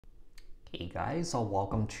Hey guys, so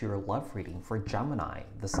welcome to your love reading for Gemini.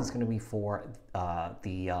 This is going to be for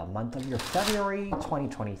the month of your February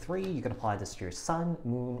 2023. You can apply this to your Sun,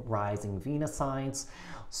 Moon, Rising, Venus signs.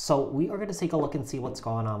 So we are going to take a look and see what's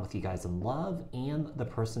going on with you guys in love and the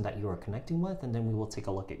person that you are connecting with. And then we will take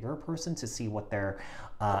a look at your person to see what their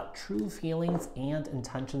true feelings and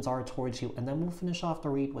intentions are towards you. And then we'll finish off the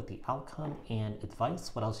read with the outcome and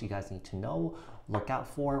advice. What else you guys need to know, look out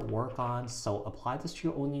for, work on. So apply this to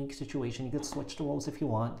your own unique situation. You could switch the roles if you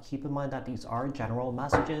want. Keep in mind that these are general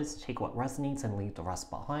messages. Take what resonates and leave the rest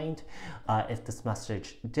behind. If this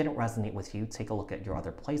message didn't resonate with you, take a look at your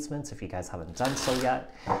other placements. If you guys haven't done so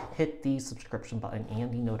yet, hit the subscription button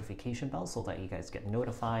and the notification bell so that you guys get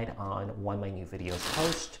notified on when my new videos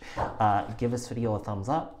post. Give this video a thumbs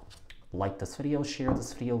up. Like this video, share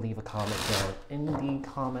this video, leave a comment down in the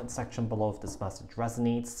comment section below if this message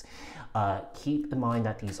resonates. Keep in mind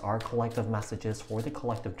that these are collective messages for the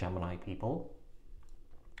collective Gemini people,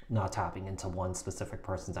 not tapping into one specific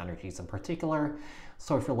person's energies in particular.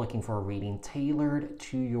 So if you're looking for a reading tailored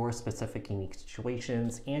to your specific unique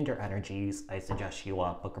situations and your energies, I suggest you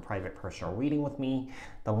book a private personal reading with me.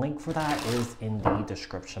 The link for that is in the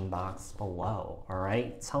description box below. All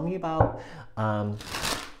right, tell me about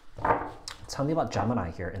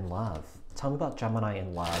Gemini here in love. Tell me about Gemini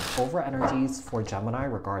in love. Over energies for Gemini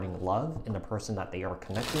regarding love and the person that they are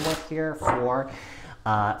connecting with here for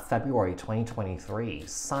February 2023.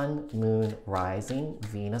 Sun, Moon, Rising,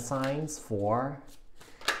 Venus signs for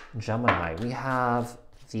Gemini. We have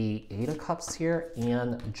the Eight of Cups here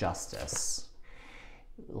and Justice.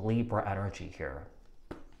 Libra energy here.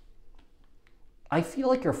 I feel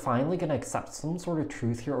like you're finally going to accept some sort of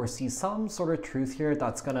truth here or see some sort of truth here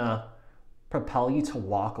that's going to propel you to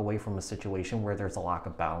walk away from a situation where there's a lack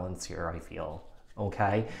of balance here, I feel.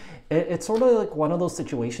 Okay? It's sort of like one of those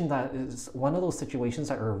situations that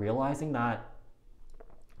you're realizing that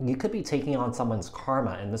you could be taking on someone's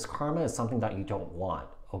karma, and this karma is something that you don't want.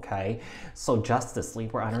 Okay? So Justice,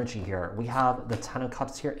 Libra energy here. We have the Ten of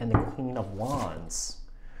Cups here and the Queen of Wands.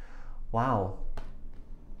 Wow.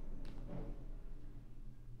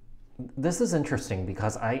 This is interesting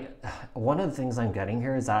because one of the things I'm getting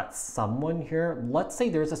here is that someone here, let's say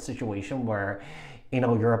there's a situation where, you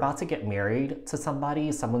know, you're about to get married to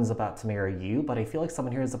somebody, someone's about to marry you, but I feel like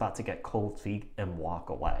someone here is about to get cold feet and walk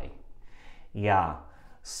away. Yeah.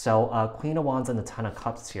 So Queen of Wands and the Ten of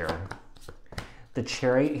Cups here. The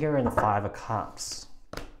Chariot here and the Five of Cups.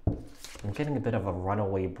 I'm getting a bit of a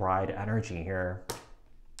runaway bride energy here.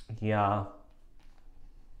 Yeah.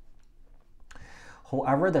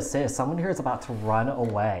 Whoever this is, someone here is about to run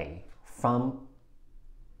away from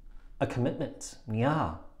a commitment.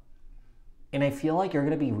 Yeah. And I feel like you're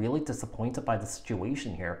going to be really disappointed by the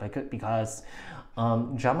situation here because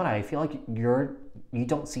Gemini, I feel like you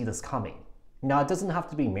don't see this coming. Now, it doesn't have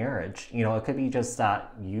to be marriage. You know, it could be just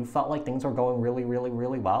that you felt like things were going really, really,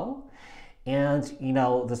 really well. And, you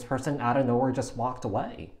know, this person out of nowhere just walked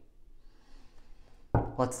away.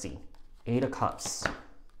 Let's see. Eight of Cups.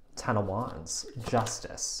 Ten of Wands,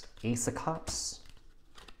 Justice, Ace of Cups.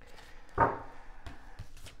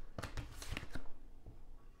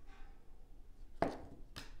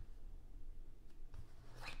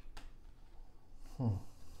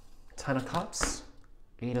 Ten of Cups,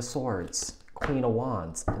 Eight of Swords, Queen of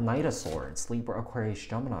Wands, Knight of Swords, Libra, Aquarius,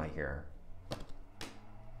 Gemini here.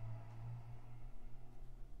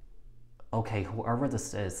 Okay, whoever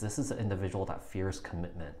this is an individual that fears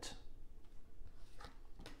commitment.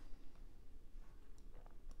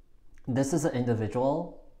 This is an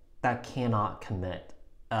individual that cannot commit.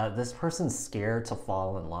 This person's scared to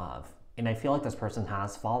fall in love. And I feel like this person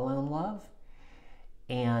has fallen in love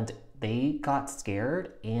and they got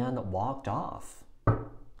scared and walked off.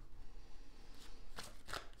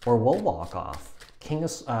 Or will walk off.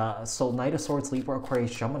 So Knight of Swords, Libra,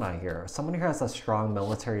 Aquarius, Gemini here. Someone here has a strong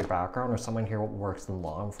military background or someone here works in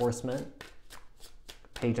law enforcement.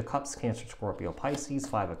 Page of Cups, Cancer, Scorpio, Pisces,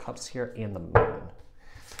 Five of Cups here, and the Moon.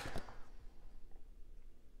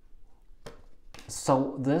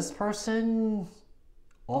 So this person,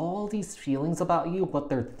 all these feelings about you, what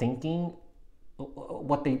they're thinking,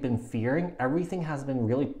 what they've been fearing, everything has been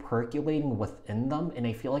really percolating within them. And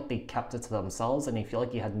I feel like they kept it to themselves and I feel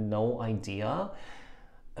like you had no idea.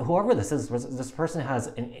 Whoever this is, this person has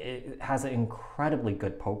an incredibly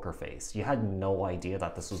good poker face. You had no idea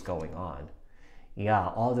that this was going on. Yeah,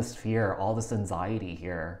 all this fear, all this anxiety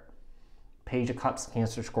here. Page of Cups,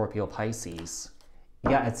 Cancer, Scorpio, Pisces.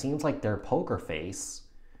 Yeah, it seems like their poker face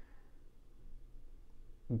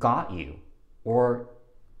got you. Or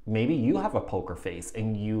maybe you have a poker face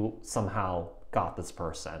and you somehow got this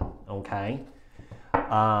person, okay?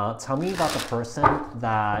 Tell me about the person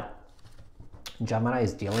that Gemini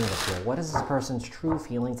is dealing with here. What is this person's true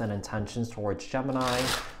feelings and intentions towards Gemini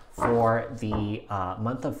for the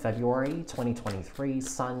month of February 2023?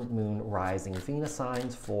 Sun, Moon, Rising, Venus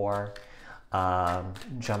signs for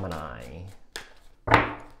Gemini.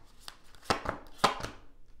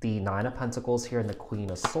 The Nine of Pentacles here and the Queen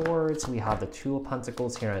of Swords. We have the Two of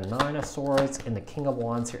Pentacles here and Nine of Swords, and the King of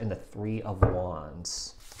Wands here and the Three of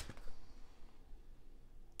Wands.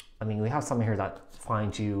 I mean, we have someone here that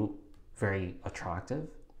finds you very attractive,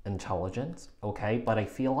 intelligent, okay? But I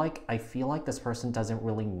feel like this person doesn't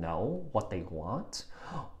really know what they want,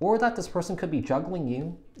 or that this person could be juggling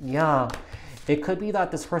you. Yeah, it could be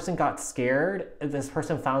that this person got scared. This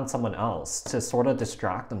person found someone else to sort of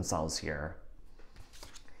distract themselves here.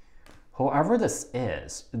 Whoever this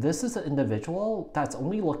is an individual that's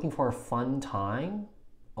only looking for a fun time,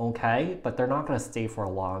 okay? But they're not going to stay for a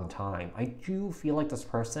long time. I do feel like this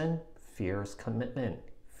person fears commitment,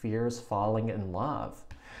 fears falling in love,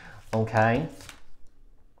 okay?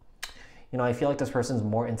 You know, I feel like this person's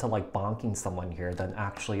more into like bonking someone here than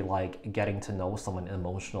actually like getting to know someone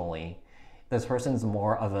emotionally. This person's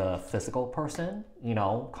more of a physical person, you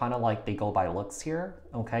know, kind of like they go by looks here,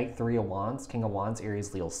 okay? Three of Wands, King of Wands,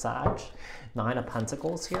 Aries, Leo, Sag. Nine of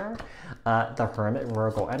Pentacles here, the Hermit,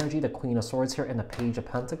 Virgo energy, the Queen of Swords here, and the Page of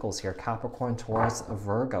Pentacles here, Capricorn, Taurus,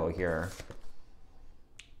 Virgo here.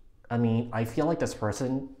 I mean, I feel like this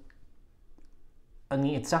person, I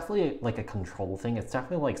mean, it's definitely like a control thing. It's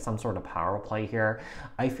definitely like some sort of power play here.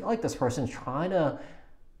 I feel like this person's trying to,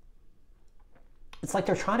 it's like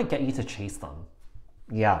they're trying to get you to chase them.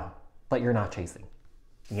 Yeah, but you're not chasing.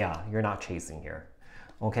 Yeah, you're not chasing here.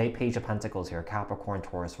 Okay, Page of Pentacles here, Capricorn,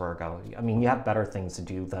 Taurus, Virgo. I mean, you have better things to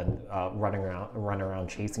do than run around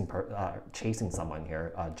chasing someone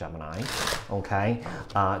here, Gemini. Okay,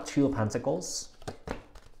 Two of Pentacles,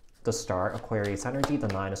 the Star, Aquarius energy, the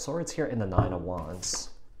Nine of Swords here, and the Nine of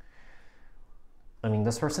Wands. I mean,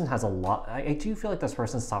 this person has a lot. I do feel like this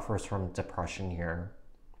person suffers from depression here.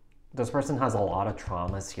 This person has a lot of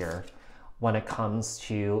traumas here when it comes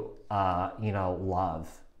to, you know,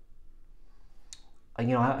 love. You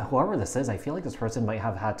know, whoever this is, I feel like this person might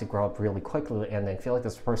have had to grow up really quickly, and I feel like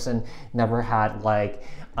this person never had, like,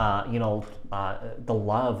 you know, the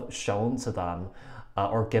love shown to them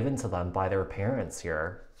or given to them by their parents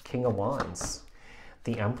here. King of Wands,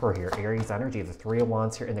 the Emperor here, Aries energy, the Three of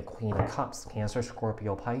Wands here, and the Queen of Cups, Cancer,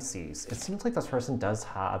 Scorpio, Pisces. It seems like this person does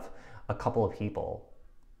have a couple of people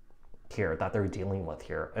here that they're dealing with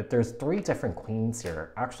here. There's three different queens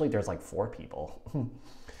here. Actually, there's like four people.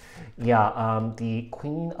 Yeah, the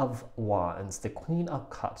Queen of Wands, the Queen of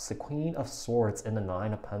Cups, the Queen of Swords, and the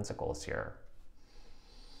Nine of Pentacles here.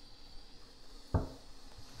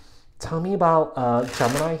 Tell me about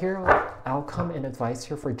Gemini here. Outcome and advice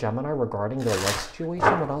here for Gemini regarding their love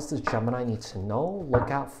situation. What else does Gemini need to know,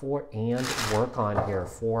 look out for, and work on here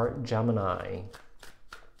for Gemini?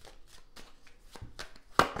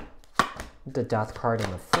 The Death card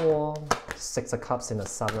and the Fool, Six of Cups and the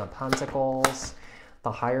Seven of Pentacles,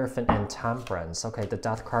 the Hierophant and Temperance. Okay, the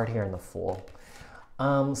Death card here and the Fool.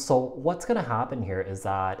 So what's going to happen here is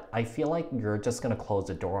that I feel like you're just going to close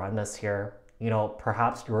the door on this here. You know,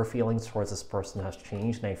 perhaps your feelings towards this person has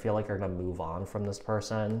changed, and I feel like you're going to move on from this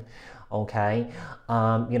person, okay?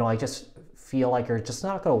 You know, I just feel like you're just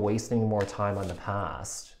not going to waste any more time on the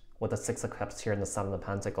past with the Six of Cups here and the Seven of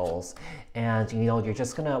Pentacles. And, you know, you're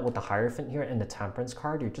just going to, with the Hierophant here and the Temperance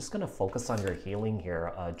card, you're just going to focus on your healing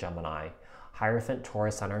here, Gemini. Hierophant,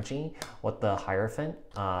 Taurus energy, with the Hierophant,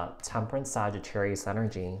 Temperance, Sagittarius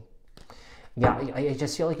energy. Yeah, I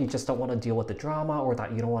just feel like you just don't want to deal with the drama, or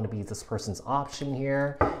that you don't want to be this person's option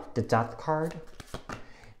here. The Death card.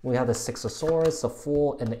 We have the Six of Swords, the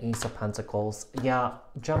Fool, and the Ace of Pentacles. Yeah,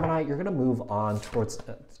 Gemini, you're going to move on towards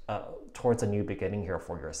a new beginning here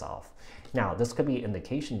for yourself. Now, this could be an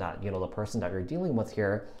indication that, you know, the person that you're dealing with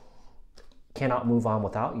here cannot move on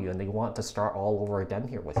without you, and they want to start all over again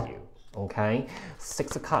here with you, okay?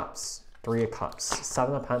 Six of Cups, Three of Cups,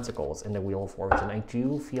 Seven of Pentacles, and the Wheel of Fortune. I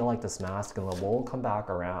do feel like this masculine will come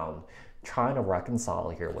back around, trying to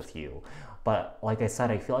reconcile here with you. But like I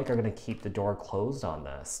said, I feel like you're going to keep the door closed on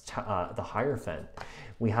this. The Hierophant.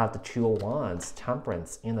 We have the Two of Wands,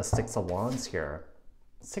 Temperance, and the Six of Wands here.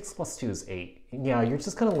 6 plus 2 is 8. Yeah, you're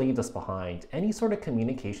just going to leave this behind. Any sort of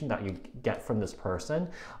communication that you get from this person,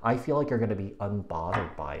 I feel like you're going to be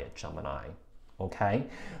unbothered by it, Gemini. Okay,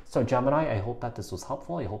 so Gemini, I hope that this was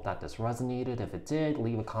helpful. I hope that this resonated. If it did,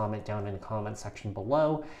 leave a comment down in the comment section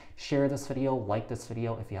below. Share this video, like this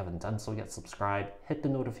video. If you haven't done so yet, subscribe, hit the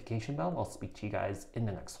notification bell. I'll speak to you guys in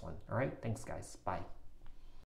the next one. All right, thanks guys. Bye.